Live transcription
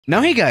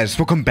Now hey guys,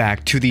 welcome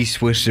back to the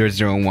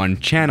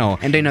Swiss001 channel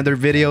and another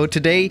video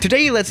today.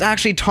 Today let's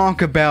actually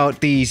talk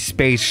about the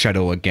space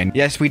shuttle again.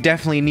 Yes, we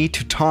definitely need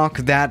to talk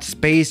that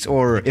space,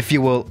 or if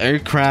you will,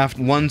 aircraft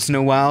once in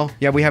a while.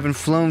 Yeah, we haven't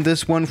flown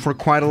this one for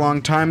quite a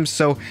long time,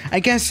 so I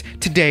guess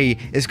today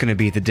is gonna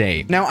be the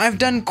day. Now I've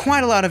done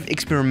quite a lot of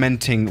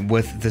experimenting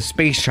with the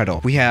space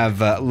shuttle. We have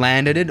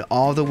landed it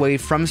all the way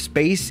from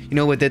space, you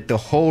know, with it the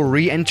whole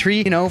re-entry,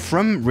 you know,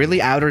 from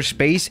really outer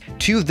space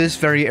to this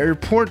very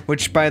airport,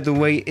 which by the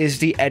way is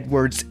the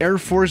Edwards Air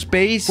Force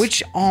Base,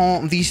 which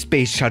all these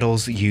space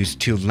shuttles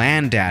used to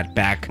land at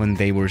back when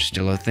they were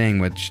still a thing,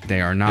 which they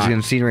are not. As you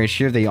can see right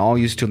here, they all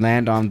used to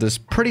land on this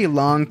pretty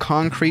long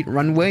concrete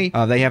runway.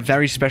 They have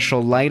very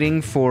special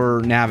lighting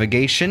for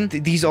navigation.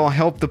 These all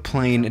help the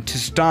plane to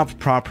stop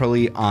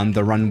properly on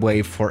the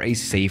runway for a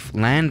safe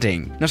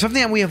landing. Now,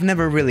 something that we have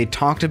never really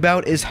talked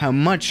about is how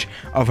much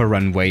of a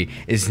runway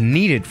is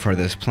needed for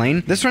this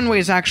plane. This runway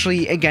is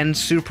actually, again,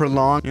 super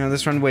long. You know,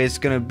 this runway is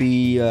gonna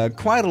be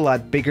quite a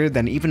lot bigger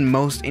than even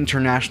most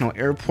international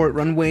airport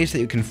runways that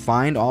you can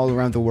find all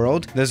around the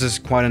world. This is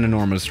quite an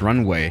enormous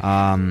runway.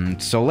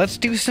 So let's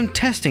do some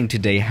testing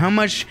today. How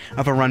much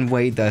of a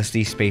runway does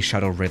the space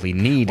shuttle really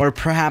need? Or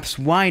perhaps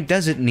why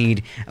does it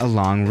need a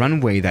long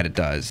runway that it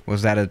does?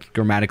 Was that a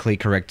grammatically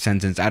correct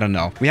sentence? I don't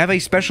know. We have a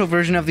special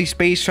version of the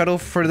space shuttle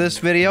for this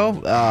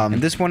video.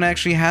 And this one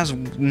actually has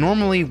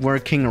normally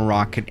working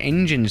rocket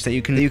engines that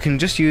you can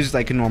just use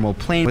like a normal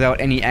plane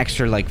without any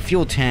extra like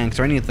fuel tanks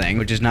or anything,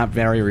 which is not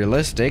very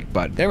realistic,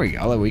 but there we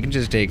go. We can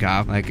just take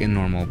off like a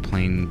normal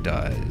plane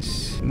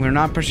does. We're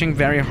not pushing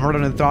very hard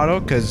on the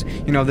throttle because,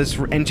 you know, this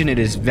engine, it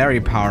is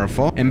very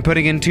powerful, and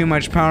putting in too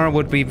much power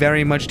would be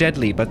very much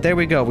deadly. But there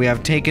we go. We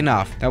have taken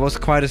off. That was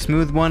quite a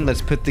smooth one.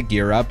 Let's put the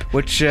gear up,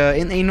 which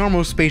in a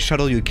normal space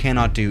shuttle you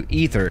cannot do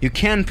either. You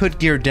can put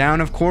gear down,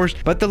 of course,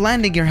 but the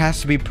landing gear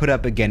has to be put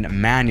up again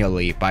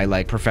manually by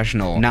like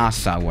professional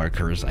NASA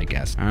workers, I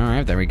guess. All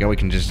right, there we go. We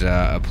can just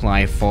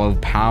apply full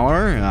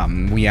power.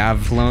 We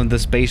have flown the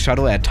space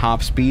shuttle at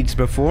top speeds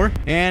before,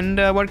 and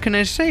what can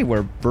I say?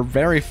 We're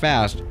very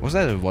fast. Was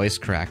that a voice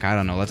crack? I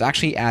don't know. Let's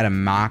actually add a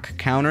Mach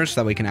counter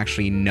so that we can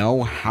actually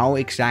know how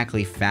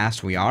exactly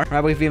fast we are.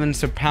 Right, we've even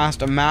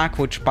surpassed a Mach,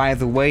 which by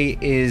the way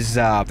is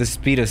the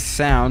speed of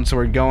sound, so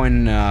we're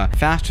going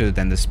faster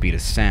than the speed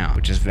of sound,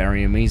 which is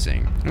very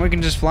amazing. And we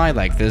can just fly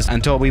like this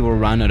until we will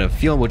run out of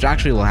fuel, which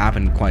actually will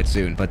happen quite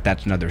soon, but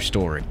that's another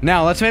story.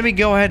 Now let's maybe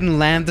go ahead and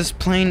land this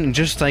plane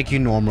just like you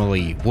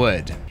normally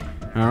would.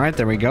 Alright,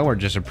 there we go. We're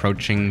just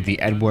approaching the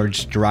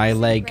Edwards dry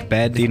leg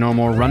bed, the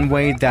normal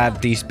runway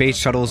that the space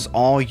shuttles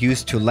all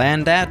used to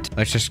land at.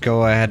 Let's just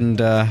go ahead and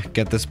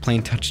get this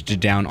plane touched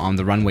down on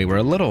the runway. We're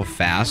a little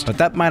fast, but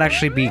that might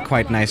actually be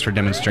quite nice for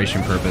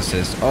demonstration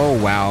purposes.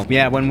 Oh, wow.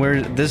 Yeah, when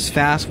we're this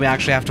fast, we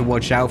actually have to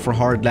watch out for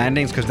hard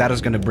landings because that is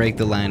going to break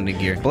the landing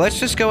gear. But let's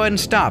just go ahead and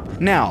stop.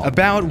 Now,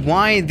 about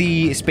why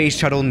the space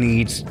shuttle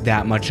needs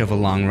that much of a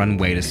long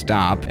runway to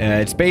stop.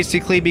 It's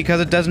basically because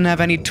it doesn't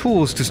have any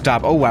tools to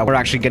stop. Oh, wow. We're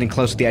actually getting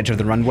close to the edge of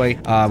the runway.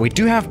 We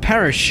do have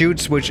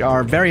parachutes, which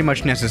are very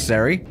much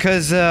necessary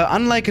because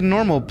unlike a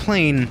normal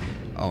plane,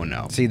 oh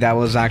no. See, that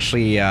was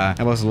actually,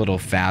 that was a little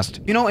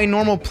fast. You know, a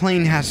normal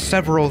plane has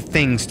several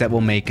things that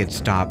will make it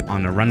stop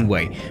on a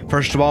runway.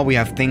 First of all, we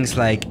have things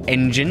like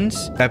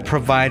engines that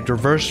provide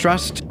reverse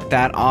thrust.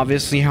 That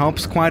obviously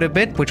helps quite a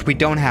bit, which we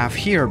don't have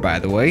here, by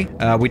the way.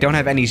 We don't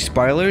have any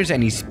spoilers,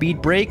 any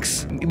speed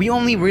brakes. We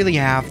only really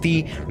have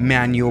the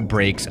manual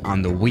brakes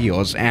on the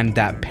wheels and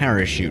that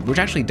parachute, which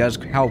actually does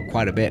help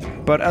quite a bit.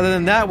 But other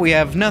than that, we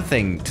have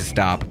nothing to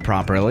stop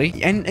properly.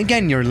 And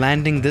again, you're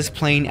landing this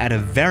plane at a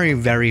very,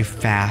 very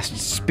fast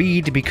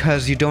speed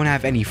because you don't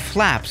have any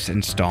flaps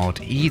installed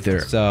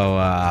either.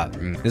 So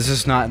this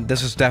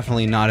is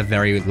definitely not a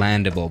very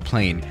landable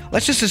plane.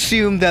 Let's just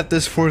assume that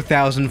this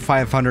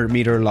 4,500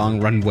 meter long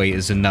runway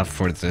is enough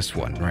for this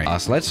one, right?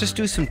 So let's just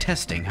do some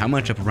testing. How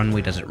much of a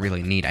runway does it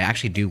really need? I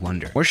actually do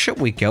wonder. Where should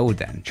we go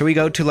then? Should we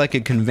go to like a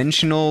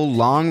conventional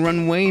long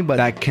runway but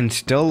that can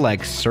still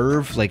like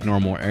serve like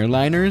normal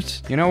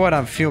airliners? You know what?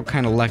 I feel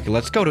kind of lucky.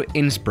 Let's go to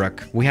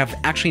Innsbruck. We have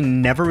actually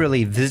never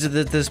really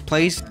visited this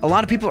place. A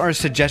lot of people are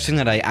suggesting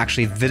that I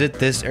actually visit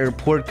this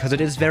airport because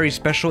it is very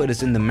special. It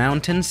is in the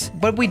mountains,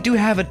 but we do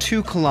have a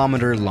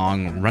 2-kilometer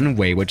long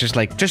runway, which is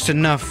like just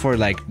enough for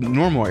like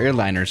normal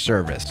airliner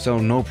service. So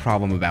no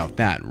problem about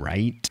that,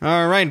 right?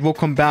 All right,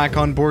 welcome back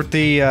on board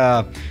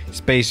the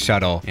space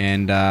shuttle,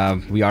 and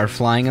we are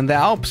flying in the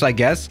Alps, I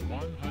guess.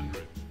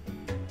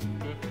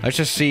 Let's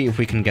just see if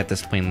we can get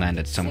this plane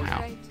landed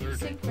somehow.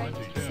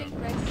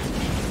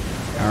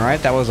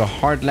 Alright, that was a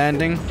hard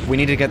landing. We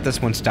need to get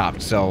this one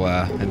stopped, so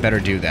I better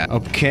do that.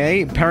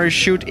 Okay,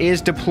 parachute is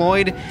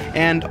deployed,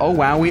 and oh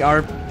wow, we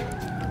are...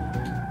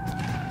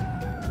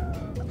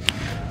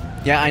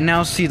 Yeah, I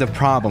now see the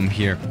problem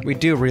here. We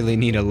do really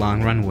need a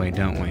long runway,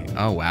 don't we?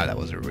 Oh wow, that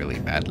was a really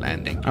bad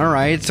landing.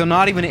 Alright, so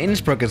not even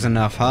Innsbruck is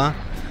enough, huh?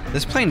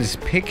 This plane is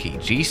picky,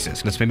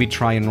 Jesus. Let's maybe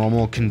try a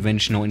normal,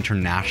 conventional,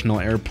 international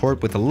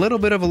airport with a little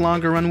bit of a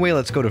longer runway.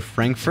 Let's go to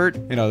Frankfurt.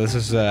 You know, this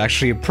is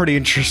actually a pretty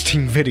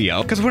interesting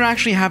video, because we're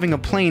actually having a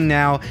plane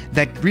now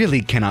that really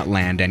cannot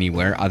land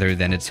anywhere other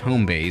than its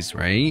home base,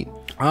 right?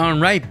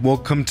 Alright,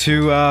 welcome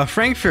to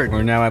Frankfurt.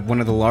 We're now at one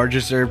of the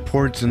largest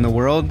airports in the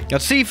world.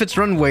 Let's see if its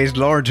runway is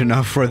large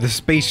enough for the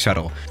space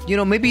shuttle. You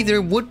know, maybe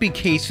there would be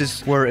cases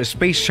where a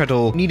space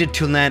shuttle needed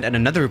to land at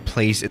another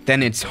place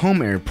than its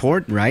home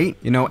airport, right?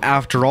 You know,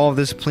 after all,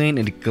 this plane,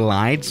 it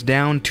glides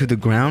down to the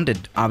ground.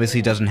 It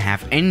obviously doesn't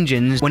have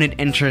engines when it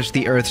enters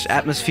the Earth's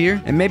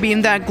atmosphere. And maybe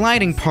in that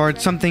gliding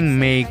part, something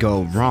may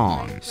go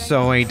wrong.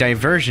 So a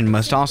diversion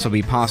must also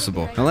be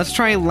possible. Now let's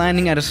try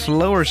landing at a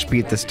slower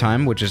speed this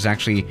time, which is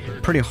actually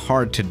pretty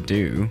hard to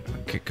do.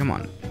 Okay, come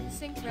on.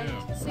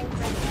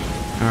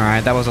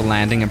 Alright, that was a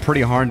landing, a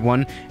pretty hard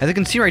one. As you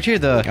can see right here,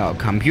 the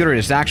computer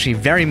is actually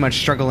very much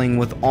struggling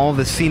with all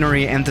the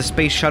scenery and the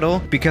space shuttle,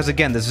 because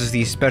again, this is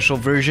the special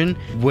version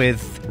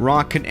with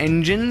rocket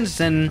engines,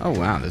 and oh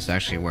wow, this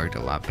actually worked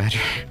a lot better.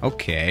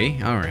 Okay,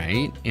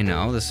 alright, you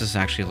know, this is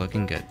actually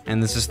looking good.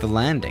 And this is the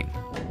landing.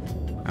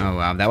 Oh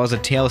wow, that was a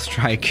tail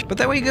strike. But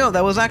there we go,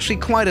 that was actually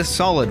quite a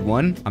solid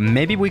one.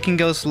 Maybe we can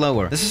go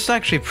slower. This is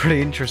actually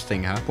pretty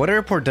interesting, huh? What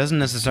airport doesn't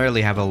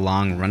necessarily have a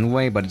long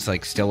runway, but it's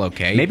like still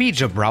okay? Maybe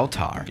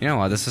Gibraltar. You know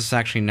what, this is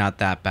actually not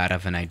that bad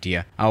of an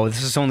idea. Oh,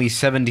 this is only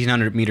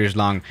 1,700 meters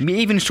long.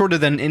 Even shorter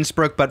than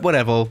Innsbruck, but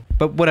whatever.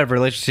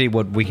 Let's see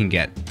what we can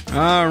get.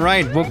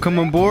 Alright, welcome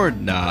aboard.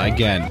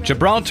 Again,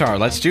 Gibraltar,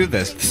 let's do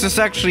this. This is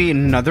actually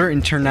another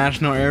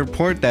international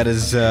airport that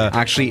is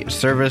actually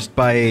serviced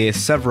by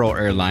several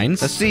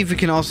airlines. Let's see if it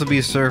can also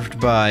be served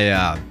by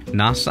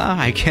NASA,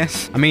 I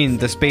guess. I mean,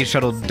 the space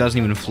shuttle doesn't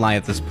even fly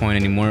at this point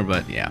anymore,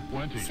 but yeah.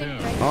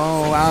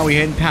 Oh wow,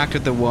 we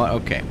impacted the wall.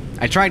 Okay,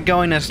 I tried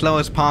going as slow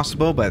as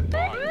possible, but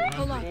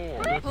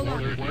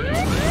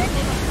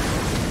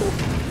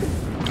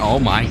oh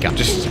my god,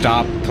 just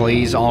stop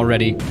please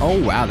already.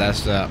 Oh wow,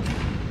 that's I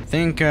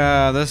think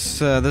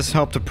this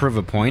helped to prove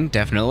a point,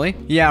 definitely.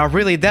 Yeah,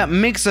 really, that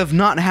mix of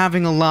not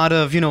having a lot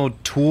of, you know,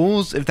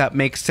 tools, if that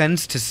makes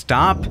sense, to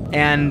stop,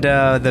 and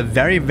the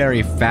very,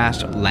 very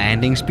fast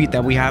landing speed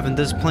that we have in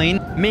this plane,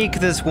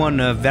 make this one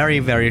a very,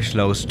 very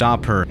slow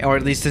stopper. Or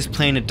at least this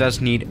plane, it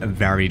does need a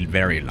very,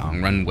 very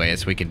long runway,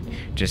 as we can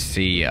just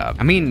see.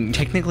 I mean,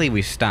 technically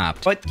we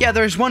stopped. But yeah,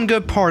 there's one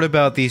good part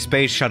about the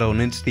space shuttle,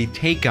 and it's the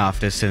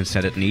takeoff distance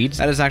that it needs.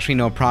 That is actually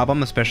no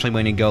problem, especially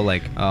when you go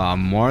like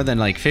more than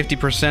like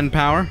 50%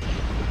 power.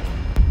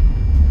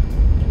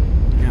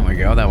 There we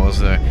go, that was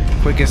the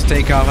quickest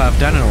takeoff I've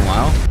done in a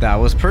while. That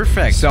was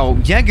perfect. So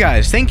yeah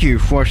guys, thank you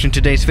for watching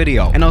today's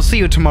video, and I'll see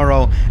you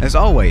tomorrow as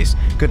always.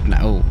 Good night.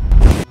 Oh.